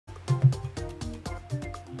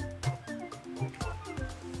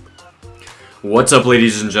What's up,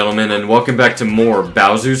 ladies and gentlemen, and welcome back to more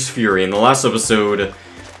Bowser's Fury. In the last episode,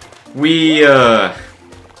 we,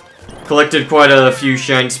 collected quite a few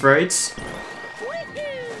Shine Sprites.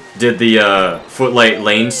 Did the, Footlight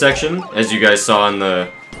Lane section, as you guys saw in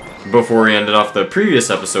the... before we ended off the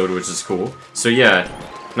previous episode, which is cool. So yeah,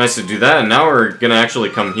 nice to do that, and now we're gonna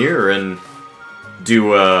actually come here and do,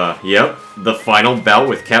 yep, the final bout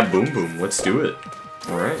with Cat Boom Boom. Let's do it.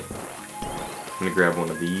 Alright. I'm gonna grab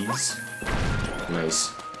one of these.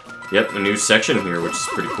 Nice. Yep, a new section here, which is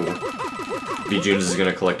pretty cool. B-Junes is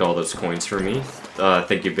gonna collect all those coins for me.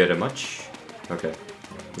 Thank you very much. Okay.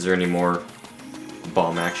 Is there any more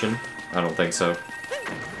bomb action? I don't think so.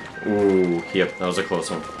 Ooh, yep, that was a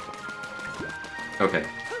close one. Okay.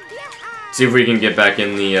 See if we can get back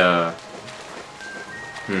in the,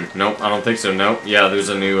 nope, I don't think so, nope. Yeah, there's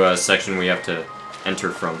a new, section we have to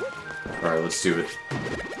enter from. Alright, let's do it.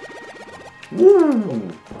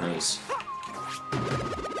 Woo! Nice.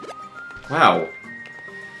 Wow.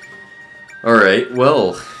 Alright,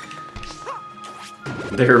 well.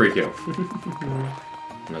 There we go.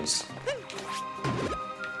 Nice.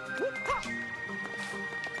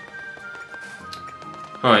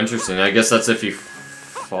 Oh, interesting. I guess that's if you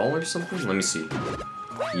fall or something? Let me see.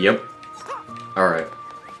 Yep. Alright.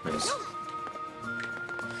 Nice.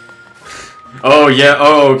 Oh, yeah.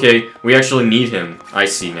 Oh, okay. We actually need him. I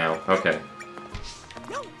see now. Okay.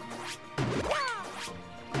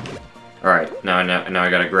 Alright, now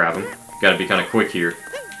I gotta grab him. Gotta be kinda quick here.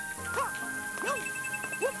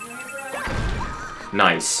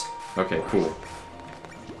 Nice. Okay, cool.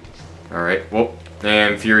 Alright, well,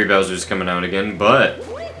 and Fury Bowser's coming out again, but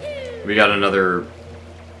we got another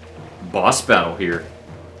boss battle here.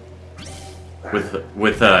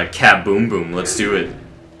 With Cat Boom Boom. Let's do it.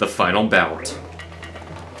 The final bout.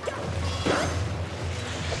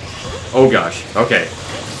 Oh gosh, okay.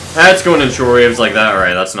 That's going in shortwaves like that.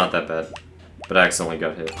 Alright, that's not that bad. But I accidentally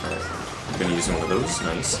got hit. Alright. I'm gonna use one of those.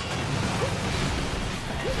 Nice.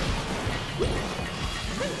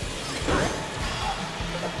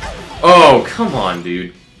 Oh, come on,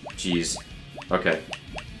 dude. Jeez. Okay.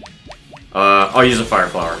 I'll use a Fire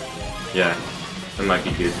Flower. Yeah. That might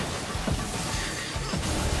be good.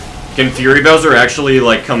 Can Fury Bowser actually,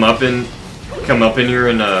 like, come up in here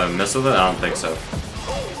and, mess with it? I don't think so.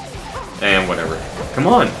 And whatever. Come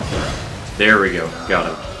on! There we go. Got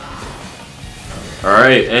him.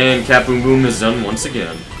 Alright, and Cat Boom Boom is done once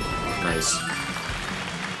again. Nice.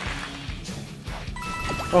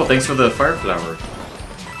 Oh, thanks for the Fire Flower.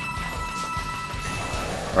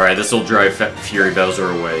 Alright, this will drive Fury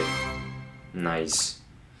Bowser away. Nice.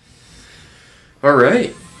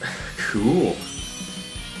 Alright. Cool.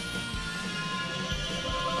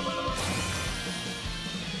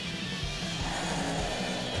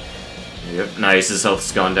 Yep, nice. His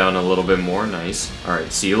health's gone down a little bit more. Nice.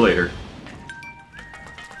 Alright, see you later.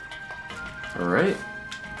 Alright.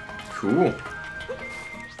 Cool.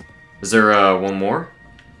 Is there, one more?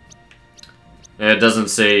 Yeah, it doesn't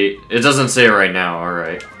say right now.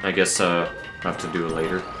 Alright. I guess, I'll have to do it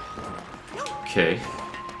later. Okay.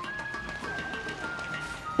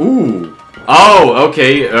 Ooh! Oh,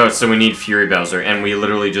 okay. So we need Fury Bowser, and we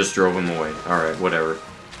literally just drove him away. Alright, whatever.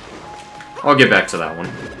 I'll get back to that one.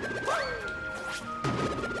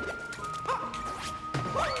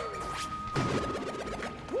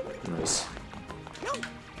 Nice.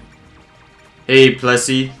 Hey,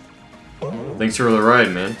 Plessy. Thanks for the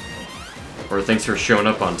ride, man. Or thanks for showing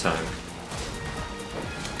up on time.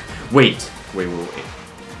 Wait.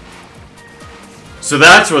 So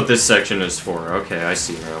that's what this section is for. Okay, I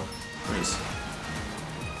see now. Nice.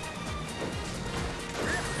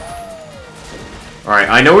 Alright,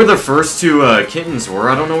 I know where the first two kittens were.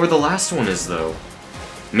 I don't know where the last one is, though.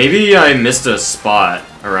 Maybe I missed a spot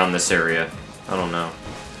around this area. I don't know.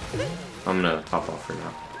 I'm gonna hop off for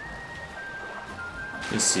now.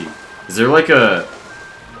 Let me see. Is there like a...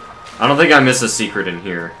 I don't think I missed a secret in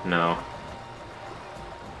here. No.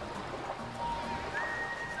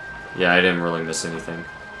 Yeah, I didn't really miss anything.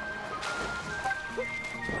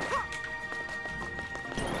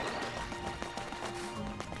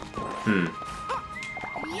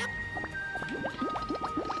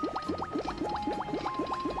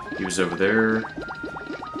 He was over there.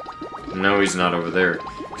 No, he's not over there.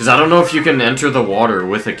 Because I don't know if you can enter the water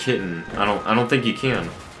with a kitten. I don't think you can.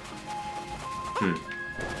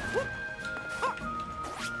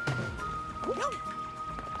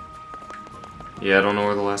 Yeah, I don't know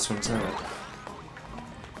where the last one's at.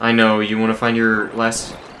 I know, you want to find your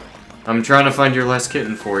last... I'm trying to find your last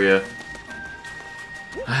kitten for you.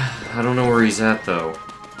 I don't know where he's at, though.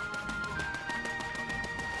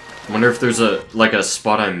 I wonder if there's a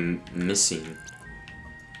spot I'm missing.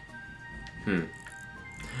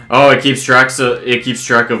 Oh, it keeps track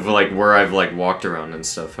of like where I've like walked around and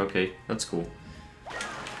stuff. Okay, that's cool.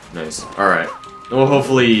 Nice. All right. Well,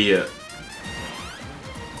 hopefully the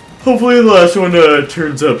last one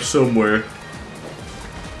turns up somewhere.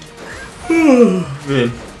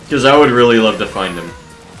 Man, because I would really love to find him.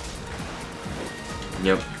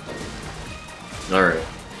 Yep. All right.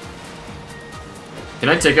 Can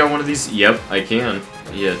I take out one of these? Yep, I can.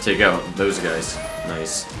 Yeah, take out those guys.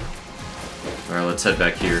 Nice. Alright, let's head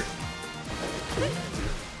back here.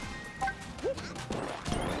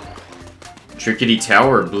 Trickety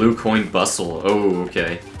Tower, Blue Coin Bustle. Oh,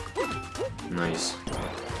 okay. Nice.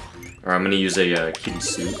 Alright, I'm gonna use a kitty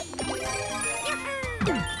suit.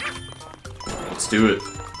 Let's do it.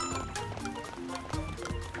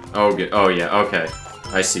 Oh, good. Oh, yeah, okay.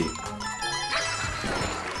 I see.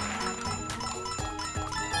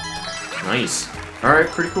 Nice. Alright,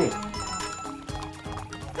 pretty cool.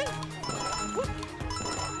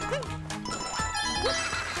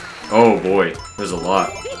 Oh boy, there's a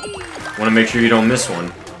lot. Want to make sure you don't miss one.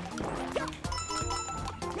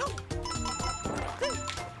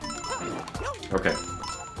 Okay.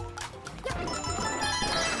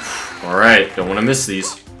 Alright, don't want to miss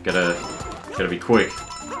these. Gotta be quick.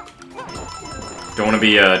 Don't want to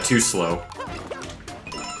be too slow.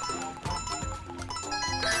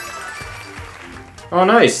 Oh,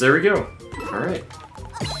 nice. There we go. Alright.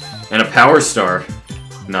 And a power star.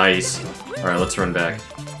 Nice. Alright, let's run back.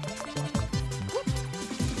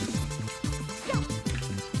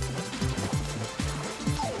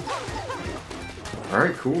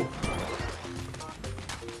 Alright, cool.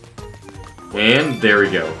 And there we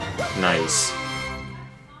go. Nice.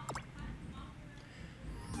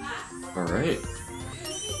 Alright.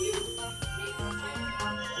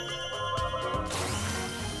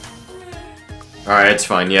 Alright, it's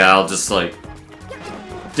fine. Yeah, I'll just, like...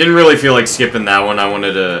 Didn't really feel like skipping that one. I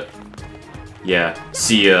wanted to... Yeah,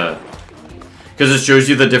 see, because it shows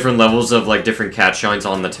you the different levels of, like, different cat shines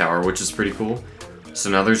on the tower, which is pretty cool. So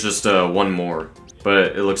now there's just, one more.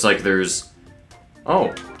 But it looks like there's...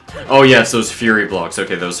 Oh. Oh, yeah, it's those Fury blocks.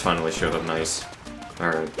 Okay, those finally showed up. Nice.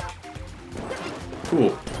 Alright.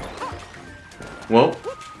 Cool. Well,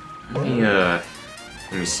 let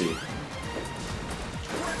me see.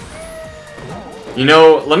 You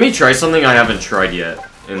know, let me try something I haven't tried yet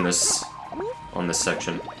in this... on this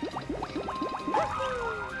section.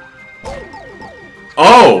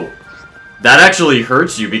 Oh! That actually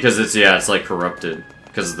hurts you because it's, yeah, it's like corrupted.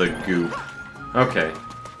 Because of the goop. Okay.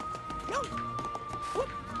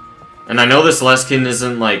 And I know this Leskin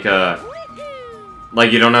isn't like,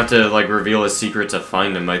 like, you don't have to, like, reveal his secret to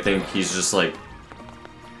find him. I think he's just, like,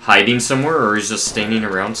 hiding somewhere, or he's just standing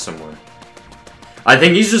around somewhere. I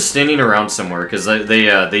think he's just standing around somewhere, because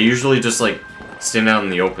they usually just, like, stand out in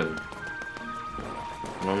the open.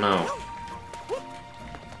 I don't know.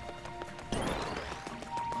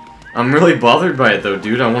 I'm really bothered by it, though,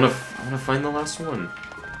 dude. I wanna find the last one.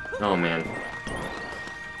 Oh, man.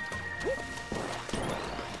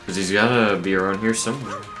 Because he's gotta be around here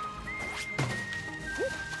somewhere.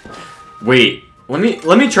 Wait, let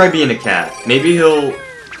me try being a cat. Maybe he'll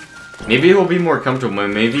be more comfortable.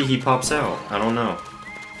 Maybe he pops out. I don't know.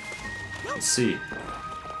 Let's see.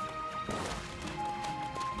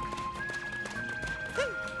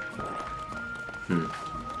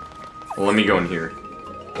 Well, let me go in here.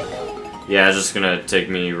 Yeah, it's just gonna take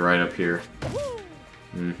me right up here.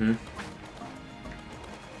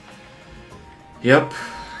 Yep.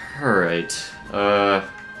 Alright.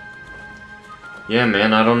 Yeah,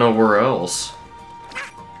 man, I don't know where else.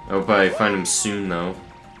 I hope I find him soon, though.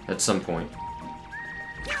 At some point.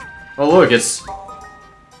 Oh, look, it's...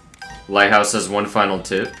 Lighthouse has one final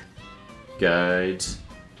tip. Guides.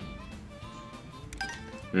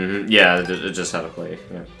 Yeah, it just how to play,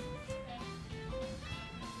 yeah.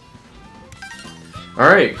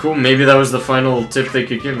 Alright, cool, maybe that was the final tip they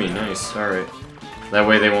could give me. Nice, alright. That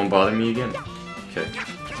way they won't bother me again. Okay.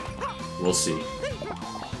 We'll see.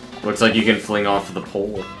 Looks like you can fling off the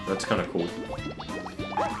pole. That's kind of cool.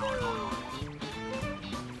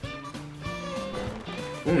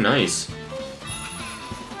 Ooh, nice.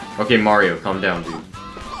 Okay, Mario, calm down, dude.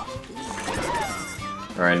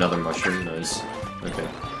 Alright, another mushroom. Nice. Okay.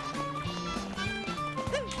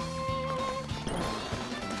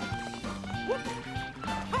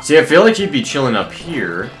 See, I feel like he'd be chilling up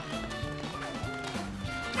here.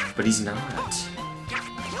 But he's not.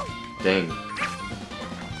 Dang.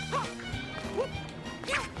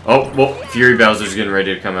 Oh, well, Fury Bowser's getting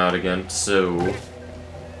ready to come out again, so...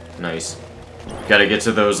 Nice. Gotta get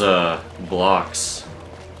to those, blocks.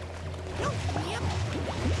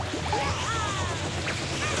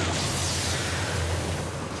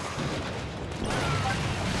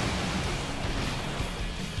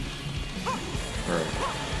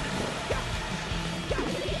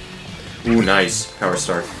 Ooh, nice. Power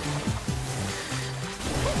Star.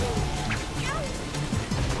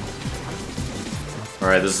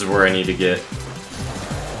 Alright, this is where I need to get.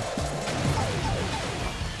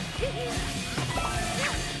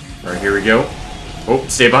 Alright, here we go. Oh,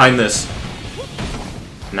 stay behind this.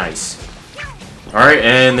 Nice. Alright,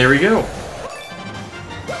 and there we go.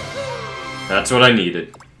 That's what I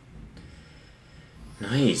needed.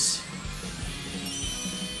 Nice.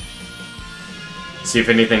 See if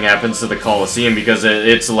anything happens to the Colosseum, because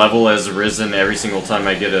its level has risen every single time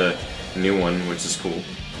I get a new one, which is cool.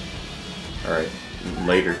 Alright,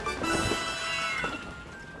 later.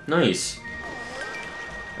 Nice.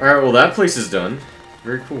 Alright, well that place is done.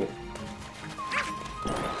 Very cool.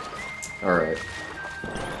 Alright.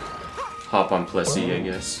 Hop on Plessie, I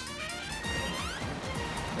guess.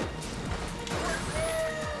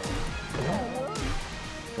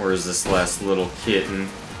 Where is this last little kitten?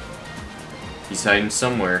 He's hiding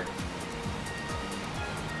somewhere.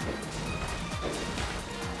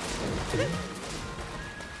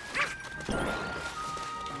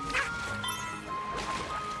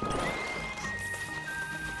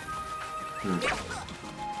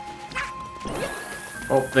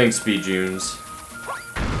 Oh, thanks, B-Junes.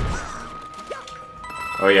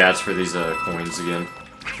 Oh yeah, it's for these coins again.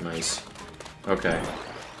 Nice. Okay.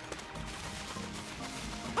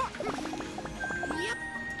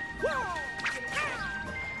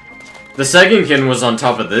 The second kin was on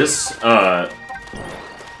top of this,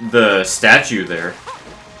 the statue there.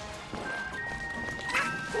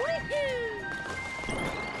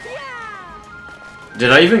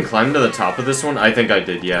 Did I even climb to the top of this one? I think I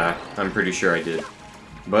did, yeah. I'm pretty sure I did.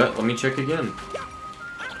 But, let me check again.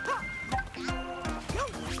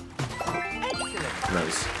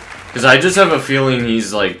 Nice. Because I just have a feeling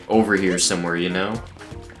he's, like, over here somewhere, you know?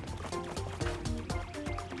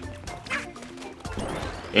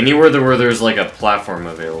 Anywhere where there's, like, a platform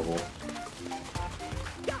available.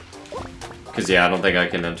 Because, yeah, I don't think I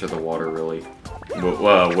can enter the water, really,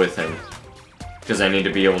 with him. Because I need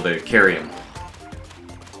to be able to carry him.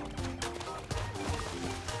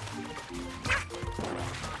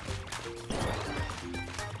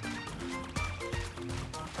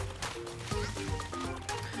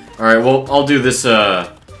 Alright, well, I'll do this,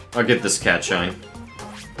 I'll get this cat shine.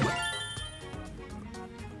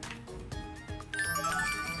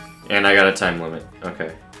 And I got a time limit.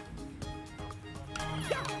 Okay.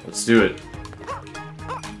 Let's do it.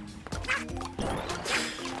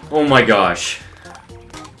 Oh my gosh.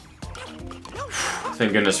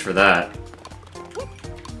 Thank goodness for that.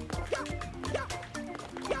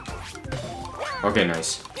 Okay,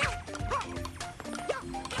 nice.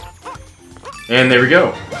 And there we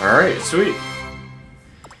go. Alright, sweet.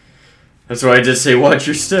 That's why I just say watch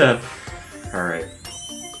your step. Alright.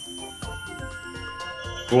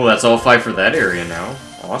 Cool, that's all 5 for that area now.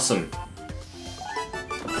 Awesome.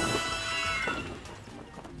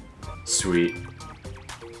 Sweet.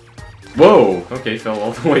 Whoa! Okay, fell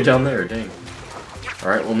all the way down there, dang.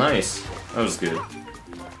 Alright, well nice. That was good.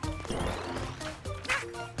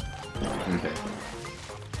 Okay.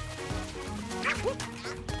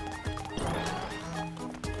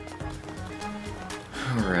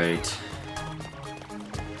 Alright.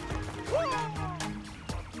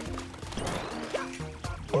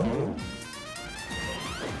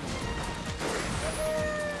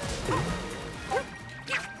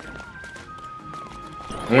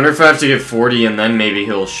 I wonder if I have to get 40 and then maybe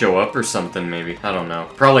he'll show up or something, maybe. I don't know.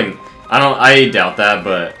 Probably, I doubt that,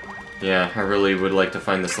 but yeah, I really would like to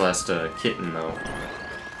find this last kitten, though.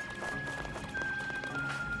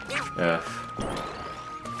 Ugh.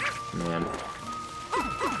 Man.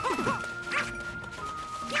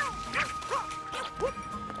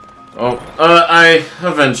 Oh,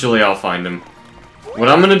 eventually I'll find him. What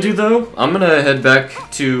I'm gonna do, though, I'm gonna head back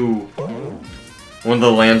to one of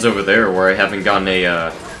the lands over there where I haven't gotten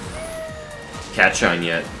a, cat shine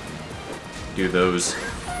yet. Do those.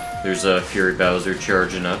 There's a Fury Bowser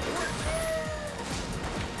charging up.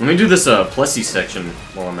 Let me do this, Plessie section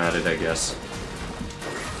while I'm at it, I guess.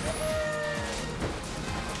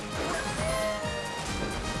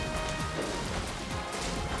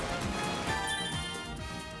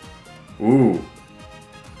 Ooh.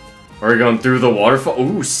 Are we going through the waterfall?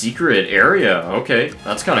 Ooh, secret area. Okay,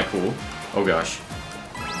 that's kind of cool. Oh gosh.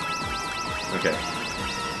 Okay.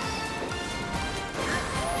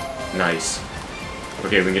 Nice.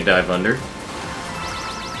 Okay, we can dive under.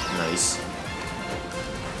 Nice.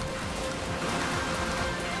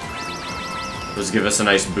 Those give us a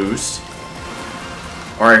nice boost.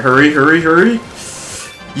 Alright, hurry, hurry, hurry!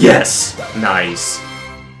 Yes! Nice.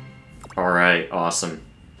 Alright, awesome.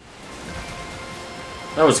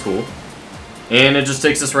 That was cool. And it just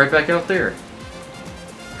takes us right back out there.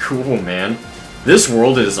 Cool, man. This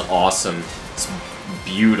world is awesome. It's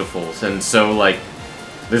beautiful. And so, like,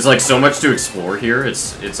 there's, like, so much to explore here.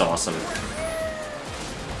 It's awesome.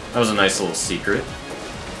 That was a nice little secret.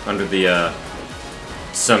 Under the,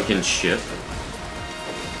 sunken ship.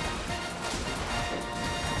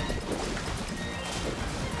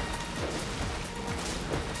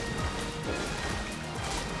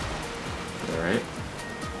 Alright.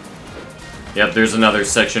 Yep, there's another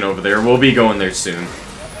section over there. We'll be going there soon.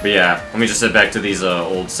 But yeah, let me just head back to these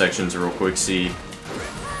old sections real quick, see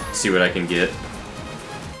what I can get.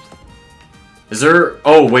 Is there...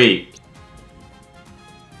 Oh, wait.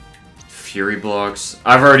 Fury blocks.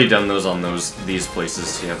 I've already done those on these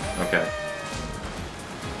places. Yep, okay.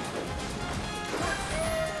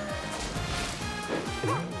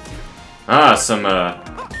 Ah, some,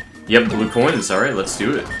 yep, blue coins. Alright, let's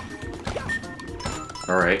do it.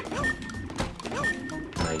 Alright.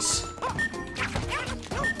 Nice.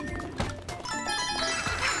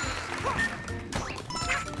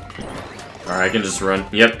 Alright, I can just run.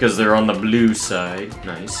 Yep, because they're on the blue side.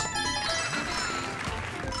 Nice.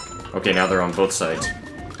 Okay, now they're on both sides.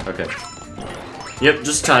 Okay. Yep,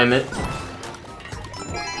 just time it.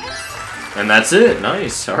 And that's it.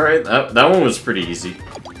 Nice. Alright, that one was pretty easy.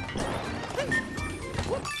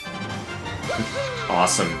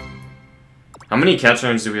 Awesome. How many catch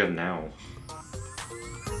irons do we have now?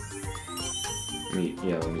 Let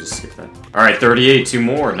me just skip that. Alright, 38, 2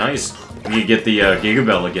 more. Nice. We need to get the Giga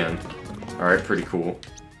Bell again. Alright, pretty cool.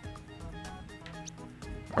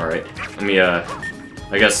 Alright, let me,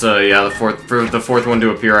 I guess, yeah, for the fourth one to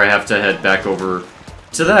appear, I have to head back over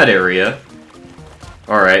to that area.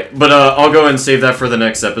 Alright, but, I'll go and save that for the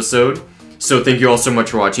next episode. So thank you all so much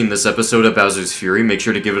for watching this episode of Bowser's Fury. Make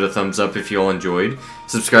sure to give it a thumbs up if you all enjoyed.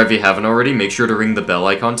 Subscribe if you haven't already. Make sure to ring the bell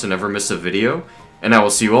icon to never miss a video. And I will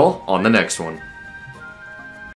see you all on the next one.